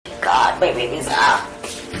god, my baby's up.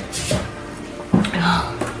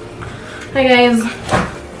 Hi guys,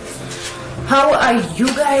 how are you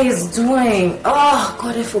guys doing? Oh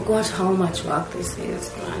god, I forgot how much work this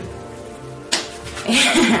is, man.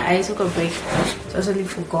 I took a break, totally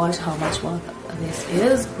forgot how much work this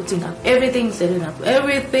is, putting up everything, setting up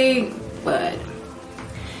everything, but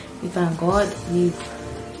we thank God we've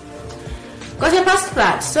got a past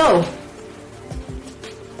that. So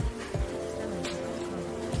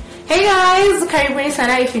hey guys, Karibuni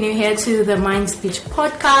sana if you're new here to the Mind Speech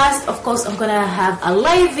podcast. Of course, I'm gonna have a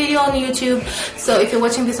live video on YouTube. So if you're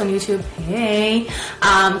watching this on YouTube, hey.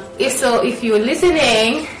 If you're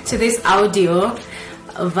listening to this audio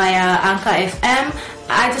via Anchor FM,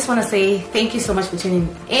 I just want to say thank you so much for tuning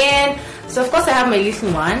in. So of course, I have my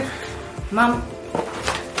little one, Mom.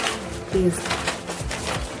 Please,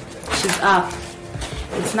 she's up.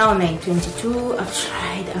 It's now 9:22. I've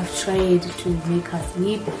tried to make her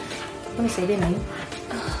sleep. Let me say that.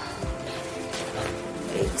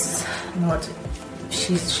 It's not.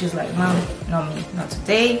 She's like, Mom, not me, not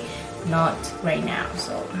today, not right now.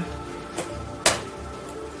 So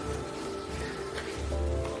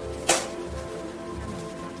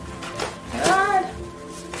God,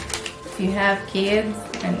 if you have kids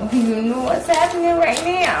and you know what's happening right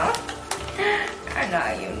now, I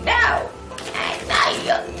know you know.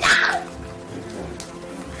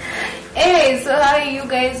 Hey, so how you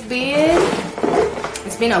guys been?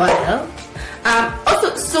 It's been a while.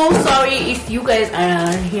 Also, so sorry if you guys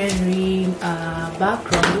are hearing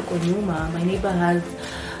background. Look on Yuma. My neighbor has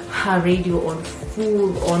her radio on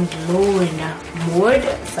full on low mode.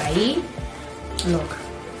 Sai, look.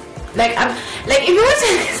 Like if you watch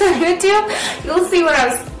this on YouTube, you'll see what I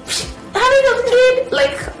was having a kid.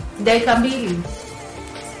 Like they can be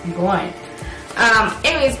going.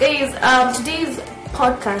 Anyways, guys, today's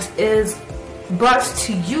podcast is brought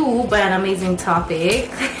to you by an amazing topic.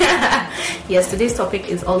 Yes, today's topic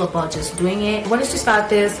is all about just doing it. I wanted to start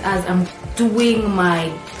this as I'm doing my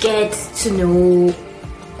get to know,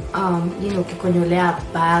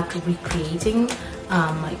 Kikonyolea back, recreating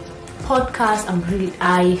my podcast.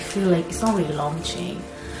 I feel like it's not really launching,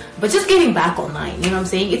 but just getting back online, you know what I'm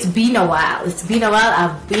saying? It's been a while.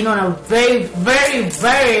 I've been on a very, very,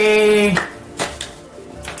 very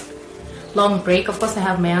long break. Of course, I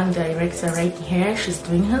have my young director right here. She's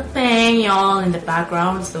doing her thing, y'all, in the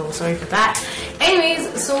background, so sorry for that.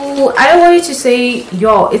 Anyways, so I wanted to say,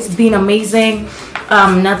 yo, it's been amazing.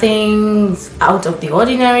 Nothing's out of the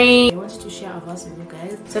ordinary. I wanted to share a verse with you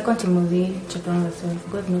guys. 2 Timothy chapter 1 verse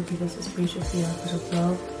 12. God not give us a spiritual fear, but of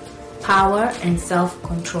love, power, and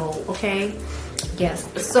self-control. Okay, yes.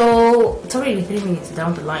 So it's already 3 minutes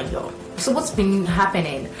down the line, y'all. So what's been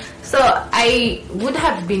happening? So I would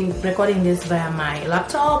have been recording this via my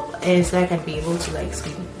laptop, and so I can be able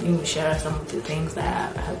to share some of the things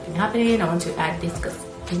that have been happening. I want to add this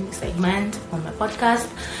segment on my podcast.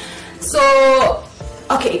 So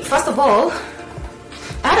okay, first of all,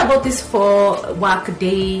 I heard about this for work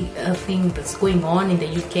day thing that's going on in the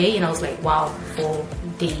UK, and I was like, wow, 4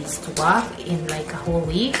 days to work in like a whole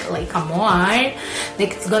week, like come on,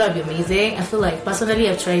 like it's gonna be amazing. I feel like personally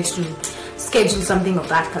I've tried to schedule something of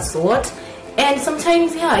that sort, and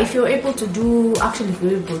sometimes if you're able to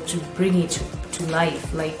bring it to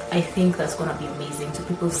life, like I think that's gonna be amazing to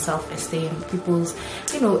people's self-esteem, people's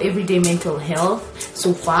everyday mental health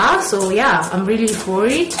so far. So yeah, I'm really for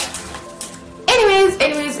it.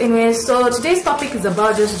 Anyways, so today's topic is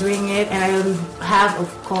about just doing it, and I have,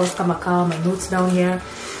 of course, my notes down here.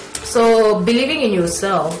 So believing in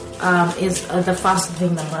yourself is the first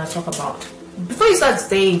thing that I'm going to talk about. Before you start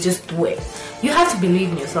saying just do it, you have to believe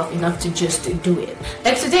in yourself enough to just do it.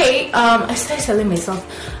 Like today, I started telling myself,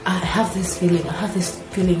 I have this feeling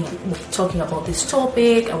talking about this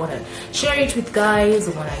topic. I want to share it with guys.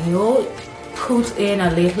 I want to put in a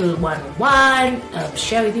little one-on-one,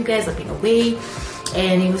 share with you guys. I've been away,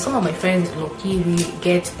 and some of my friends really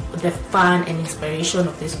get the fun and inspiration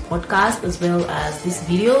of this podcast as well as these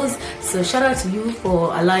videos. So shout out to you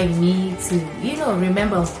for allowing me to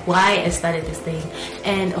remember why I started this thing,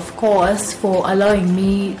 and of course for allowing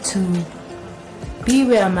me to be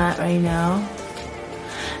where I'm at right now.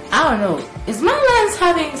 I don't know, is my lens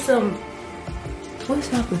having some,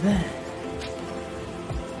 what's up with that?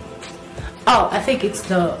 Oh, I think it's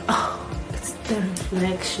the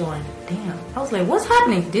reflection. Damn, I was like, what's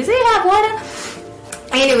happening? Does it have water?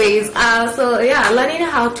 Anyways, so yeah, learning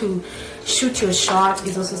how to shoot your shot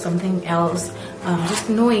is also something else. Just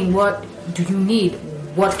knowing what do you need,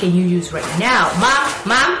 what can you use right now.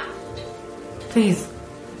 Mom, please.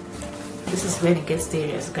 This is when it gets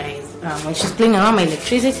serious, guys. When she's playing around my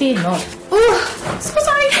electricity, no. Oh, so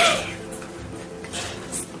sorry.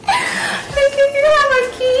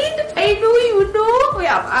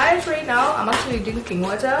 now I'm actually drinking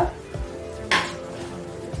water.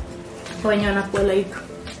 When you're not like,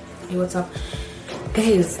 hey, what's up,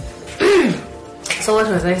 guys? So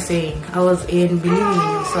what was I saying? I was in believing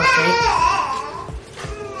in yourself, right?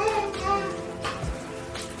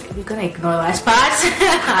 We're gonna ignore that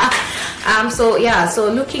part. So yeah,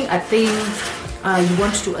 so looking at things you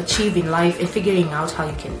want to achieve in life and figuring out how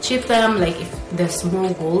you can achieve them. Like if there's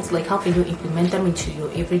small goals, like how can you implement them into your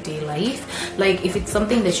everyday life? Like if it's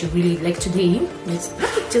something that you really like to do, let me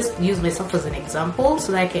just use myself as an example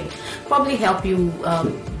so that I can probably help you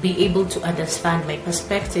be able to understand my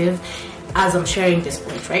perspective as I'm sharing this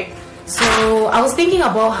point, right? So I was thinking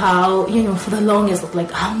about how, you know, for the longest of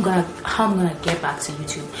like how I'm gonna get back to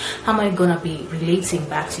YouTube, how am I gonna be relating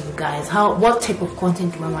back to you guys, what type of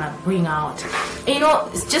content do I want to bring out, you know,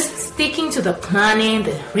 it's just sticking to the planning,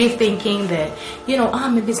 the rethinking, the, you know,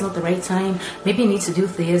 maybe it's not the right time, maybe I need to do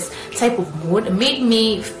this type of mood made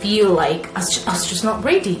me feel like I was just not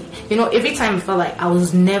ready. You know, every time I felt like I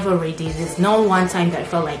was never ready. There's no one time that I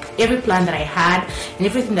felt like every plan that I had and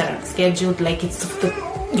everything that I scheduled, like it's the,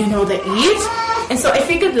 you know, the it. And so I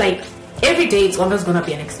figured like every day it's almost gonna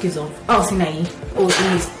be an excuse of sinai or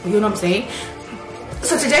ease, you know what I'm saying?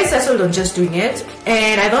 So today I settled on just doing it,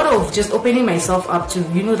 and I thought of just opening myself up to,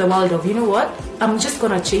 you know, the world of, you know what, I'm just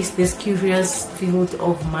gonna chase this curious field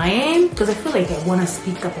of mine because I feel like I want to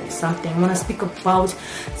speak about something. I want to speak about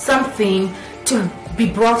something to be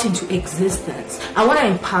brought into existence. I want to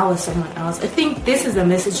empower someone else. I think this is a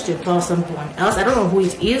message to empower someone else. I don't know who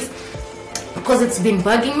it is, because it's been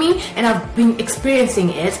bugging me and I've been experiencing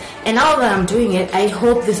it, and now that I'm doing it, I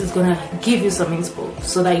hope this is gonna give you some inspo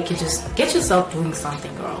so that you can just get yourself doing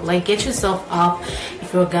something, girl. Like get yourself up.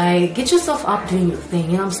 If you're a guy, get yourself up doing your thing,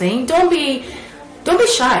 you know what I'm saying? Don't be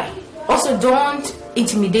shy. Also, don't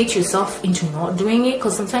intimidate yourself into not doing it,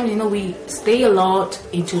 because sometimes, you know, we stay a lot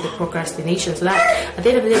into the procrastination, so that at the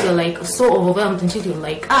end of the day you're like so overwhelmed until you're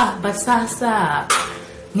like, but sasa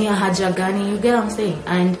Nia haja gani, you get what I'm saying?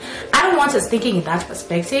 And I don't want us thinking in that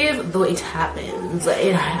perspective, though it happens.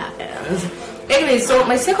 Anyway, so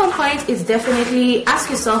my second point is definitely ask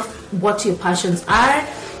yourself what your passions are.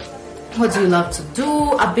 What do you love to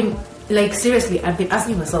do? I've been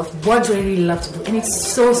asking myself, what do I really love to do? And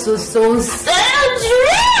it's so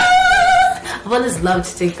I've always loved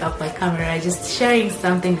to take up my camera, just sharing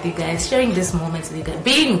something with you guys, sharing this moment with you guys,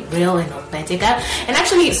 being real and authentic. And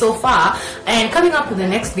actually, so far, and coming up with the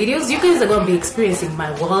next videos, you guys are going to be experiencing my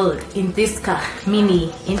world in this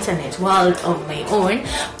mini internet world of my own.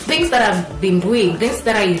 Things that I've been doing, things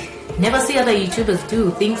that I never see other YouTubers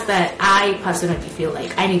do, things that I personally feel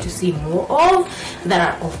like I need to see more of, that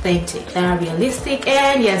are authentic, that are realistic,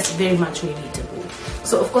 and yes, very much relatable.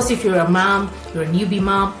 So of course, if you're a mom, you're a newbie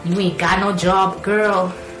mom, you ain't got no job,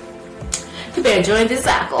 girl, you better join this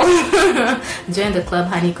circle. Join the club,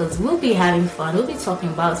 honey, because we'll be having fun. We'll be talking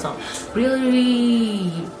about some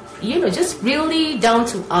really, you know, just really down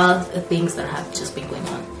to earth things that have just been going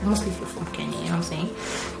on. Mostly if you're from Kenya, you know what I'm saying?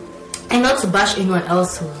 And not to bash anyone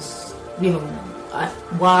else who's, you know, at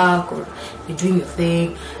work or you're doing your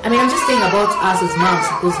thing. I mean, I'm just saying about us as moms,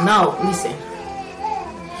 because now, listen,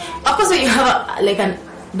 of course, when you have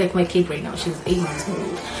like my kid right now, she's 8 months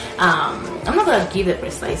old. I'm not gonna give the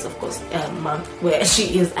precise, of course, month where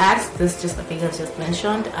she is at. This is just the figure I just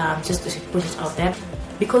mentioned, just to put it out there,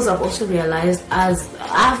 because I've also realized as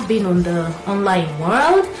I've been on the online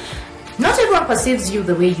world, not everyone perceives you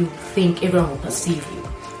the way you think everyone will perceive you.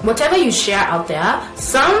 Whatever you share out there,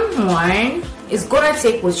 someone is gonna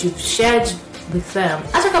take what you've shared with them.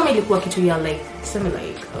 Hata kama ilikuwa kitu ya like similar,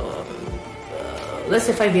 like let's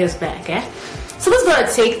say 5 years back, someone's gonna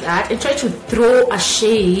take that and try to throw a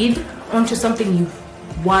shade onto something you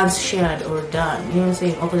once shared or done, you know what I'm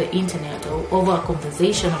saying, over the internet or over a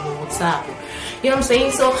conversation over WhatsApp, you know what I'm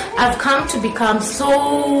saying? So I've come to become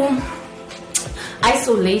so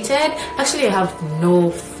isolated. Actually, I have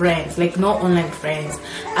no friends, like no online friends.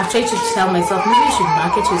 I've tried to tell myself, maybe you should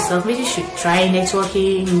market yourself, maybe you should try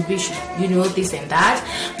networking, maybe you should, you know, this and that.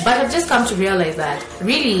 But I've just come to realize that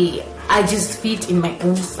really I just fit in my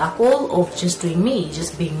own circle of just doing me,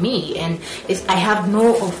 just being me. And I have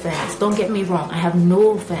no offense, don't get me wrong, I have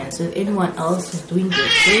no offense with anyone else who's doing their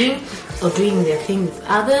thing or doing their thing with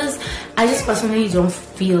others. I just personally don't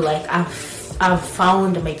feel like I've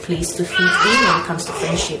found my place to fit in when it comes to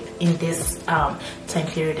friendship in this time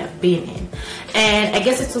period I've been in. And I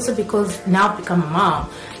guess it's also because now I've become a mom,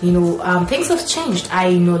 you know, things have changed.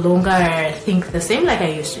 I no longer think the same like I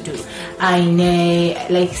used to do.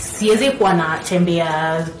 Like siwezi kuwa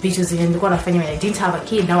natembea vitu zenye nilikuwa nafanya when I didn't have a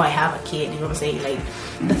kid. Now I have a kid, you know what I'm saying? Like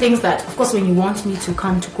the things that, of course, when you want me to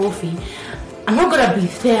come to coffee, I'm not gonna be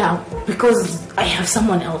there because I have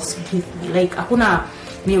someone else with me. Like hakuna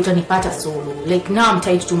me utanipata solo. Like now I'm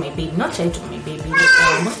tied to my baby, not tied to my baby.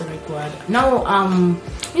 Like what's the right word? Now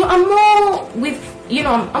you know, I'm more with, you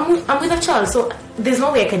know, I'm with a child, so there's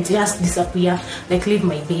no way I can just disappear, like leave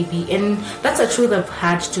my baby. And that's a truth I've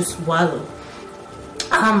had to swallow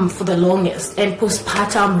for the longest. And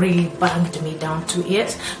postpartum really banged me down to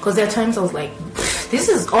it, because there are times I was like, this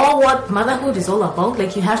is all what motherhood is all about.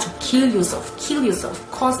 Like you have to kill yourself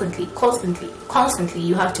constantly.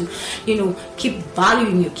 You have to, you know, keep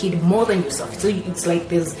valuing your kid more than yourself. So it's like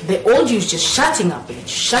there's the old you is just shutting up and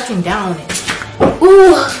shutting down. And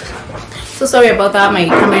ooh, so sorry about that. My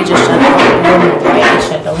camera just shut down. I don't know why it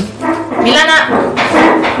shut down. Milana.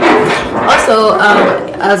 Also,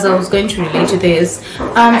 as I was going to relate to this,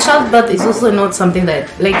 childbirth is also not something that,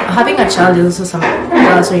 like, having a child is also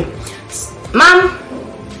something. Sorry, Mom.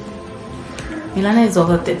 Milana is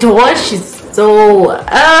over the door. She's so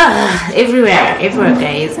everywhere,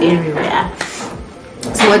 guys, everywhere.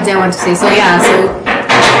 So what do I want to say? So yeah, so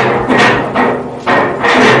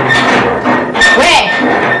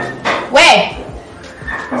where?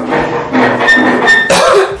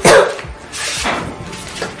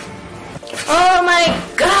 Oh my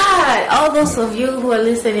God! All those of you who are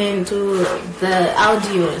listening to the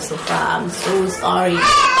audio so far, I'm so sorry.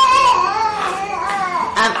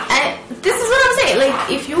 This is what I'm saying.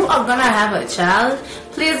 Like, if you are gonna have a child,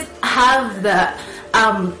 please have the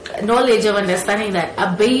knowledge of understanding that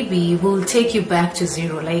a baby will take you back to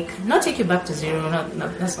zero. Like, not take you back to zero, not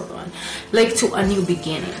that's not the one. Like, to a new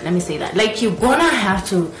beginning. Let me say that. Like, you're gonna have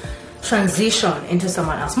to transition into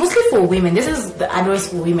someone else. Mostly for women. This is the advice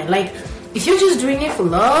for women. Like, if you're just doing it for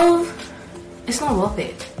love, it's not worth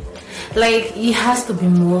it. Like, it has to be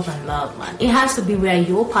more than love, man. It has to be where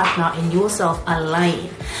your partner and yourself align.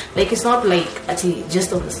 Like, it's not like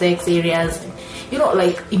just on the sex areas, you know,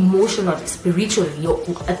 like emotionally, spiritually, you're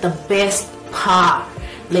at the best par.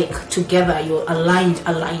 Like, together, you're aligned.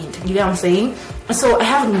 You know what I'm saying? So I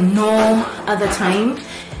have no other time.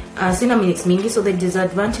 Sina minutes mingi. So the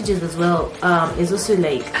disadvantages as well is also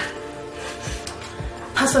like,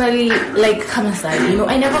 personally, like, come aside, you know,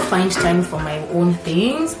 I never find time for my own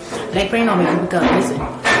things. Like right now, my girl, listen.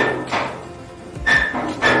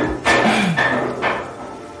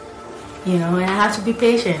 You know, and I have to be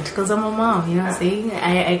patient because I'm a mom, you know what I'm saying?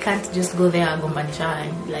 I can't just go there and go manisha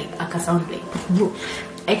and like aka sound like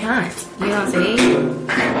I can't, you know what I'm saying?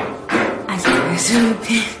 I can't.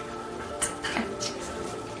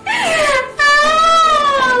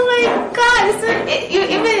 Oh my God, you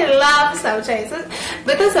even laugh sometimes.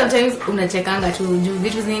 But then sometimes unachekanga tu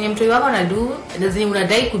vitu zenye mtu wako anadu zenye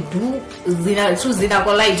unadai kudu zina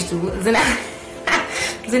collide tu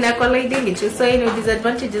zina colliding tu. So, you know,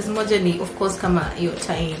 disadvantages moja ni, of course, kama your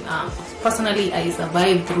time. Personally, I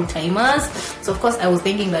survived through timers, so of course I was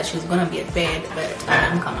thinking that she's gonna be at bed, but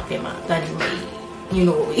I'm kama pema. That is my, you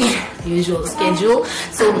know, usual schedule.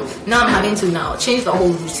 So now I'm having to change the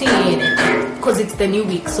whole routine, because it's the new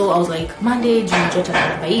week. So I was like, Monday, June,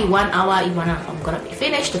 by 1 hour, I'm gonna be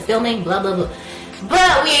finished the filming, blah blah blah.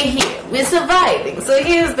 But we're here, we're surviving. So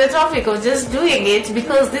here's the topic of just doing it,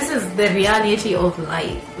 because this is the reality of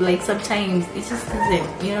life. Like, sometimes it just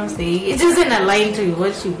doesn't, you know what I'm saying? It doesn't align to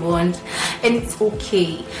what you want, and it's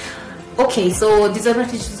okay. Okay, so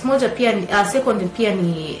disadvantages moja pia, second pia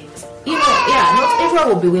ni, you know, yeah, not everyone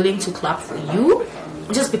will be willing to clap for you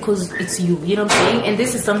just because it's you know what I'm saying? And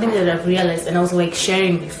this is something that I've realized, and I was like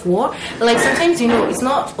sharing before, like, sometimes, you know, it's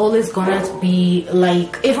not always gonna be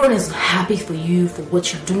like everyone is happy for you for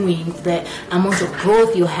what you're doing, the amount of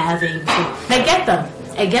growth you're having. So I get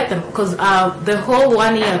them because the whole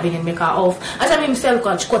 1 year I've been in makeup off. As I mean, myself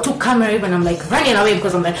got two camera, even I'm like running away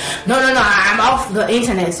because I'm like, no, I'm off the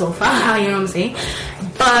internet so far, you know what I'm saying?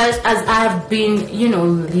 But as I've been, you know,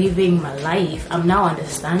 living my life, I'm now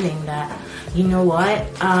understanding that, you know what,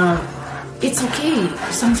 it's okay.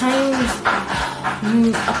 Sometimes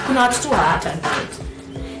not too hard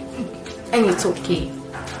and it's okay.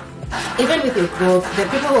 Even with your growth, the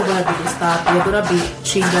people who are gonna be disturbed, they're gonna be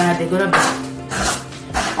triggered,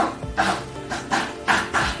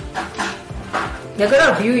 they're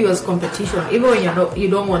gonna view you as competition, even when you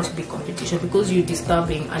don't want to be competition, because you're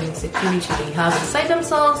disturbing an insecurity they have inside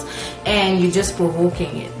themselves, and you're just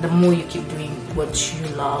provoking it. The more you keep doing what you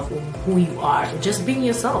love or who you are, just being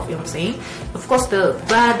yourself, you know what I'm saying? Of course, the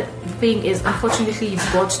bad thing is, unfortunately,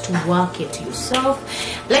 you've got to work it yourself,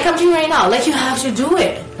 like I'm doing right now. Like, you have to do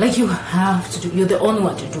it. Like, you have to do. You're the only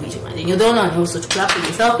one to do it, man. You're the only one also to clap for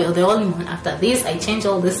yourself. You're the only one. After this, I change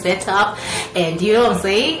all this setup, and you know what I'm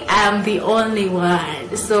saying? I'm the only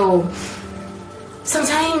one. So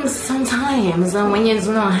sometimes when you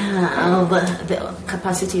do not have the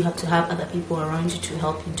capacity, you have to have other people around you to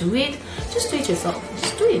help you do it. Just do it yourself.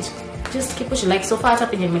 Just do it. Just keep pushing. Like so far,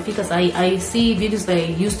 happening in my feet, because I see videos that I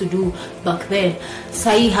used to do back then.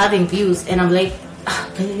 Say having views, and I'm like,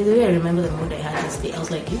 by the way, I remember the mood I had this day. I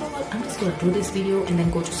was like, you know what? I'm just gonna do this video and then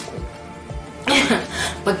go to school.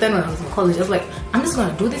 But then when I was in college, I was like, I'm just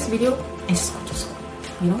gonna do this video and just go to school.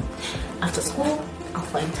 You know, after school, I'll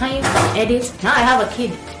find time to edit. Now I have a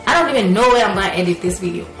kid. I don't even know where I'm gonna edit this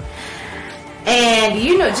video. And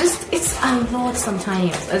you know, just it's a lot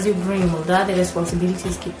sometimes. As you bring older, the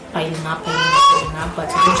responsibilities keep piling up. But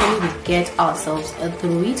eventually we get ourselves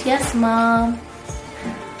through it. Yes, mom.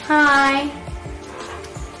 Hi.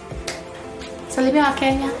 Salimia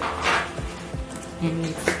Kenya.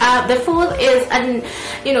 The fourth is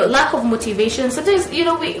lack of motivation. Sometimes we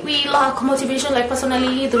lack motivation. Like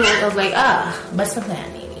personally, I was like but something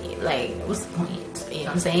like what's the point? You know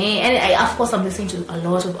what I'm saying? And of course I'm listening to a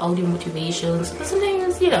lot of audio motivations. But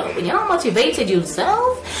sometimes when you're not motivated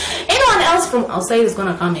yourself, anyone else from outside is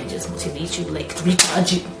gonna come and just motivate you, like to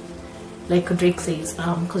recharge you. Like Drake says,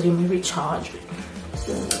 because you may recharge.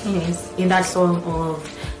 Anyways, in that song of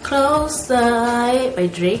Closer by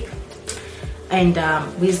Drake and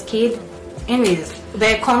Wizkid. Anyways,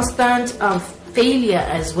 the constant failure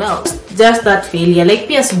as well. Just that failure, like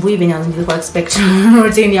PS Buibin and the expectation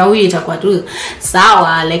routine ya we itakuwa tu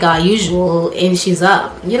sawa like our usual, and she's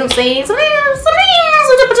up. You know what I'm saying?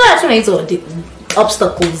 So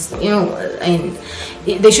obstacles, and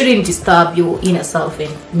they shouldn't disturb your inner self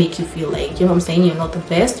and make you feel like, you know what I'm saying, you're not the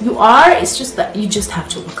best. You are. It's just that you just have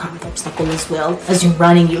to overcome the obstacle as well as you're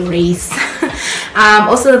running your race.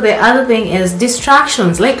 Also, the other thing is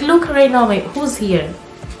distractions. Like, look right now, who's here?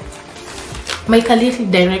 My little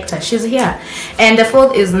director, she's here. And the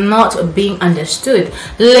fourth is not being understood.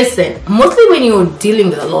 Listen, mostly when you're dealing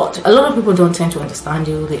with a lot of people don't tend to understand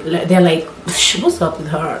you. They're like, what's up with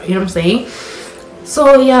her? You know what I'm saying?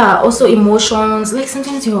 So yeah, also emotions, like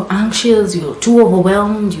sometimes you're anxious, you're too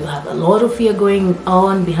overwhelmed, you have a lot of fear going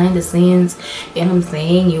on behind the scenes. You know what I'm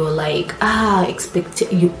saying? You're like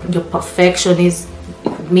you're perfectionist.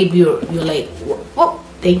 Maybe you're like, oh,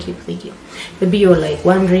 thank you. Maybe you're like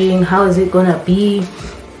wondering how is it gonna be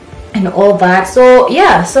and all that. So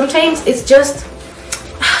yeah, sometimes it's just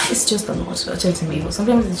a lot.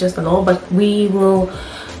 Sometimes it's just a lot, but we will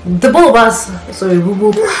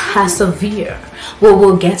persevere. We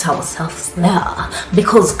will get ourselves there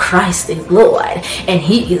because Christ is Lord and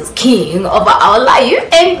He is King of our life,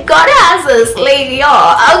 and God has us, like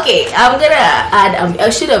y'all. Okay, I'm gonna add. I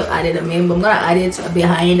should have added a meme, but I'm gonna add it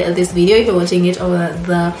behind this video if you're watching it over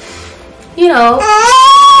the, YouTube.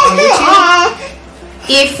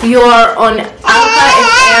 If you're on Anchor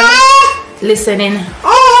FM listening,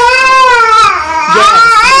 yes.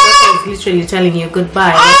 Literally telling you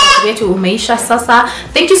goodbye. Thank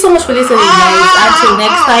you so much for listening, guys. Until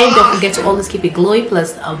next time, don't forget to always keep it glowy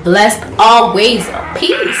plus blessed always.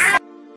 Peace.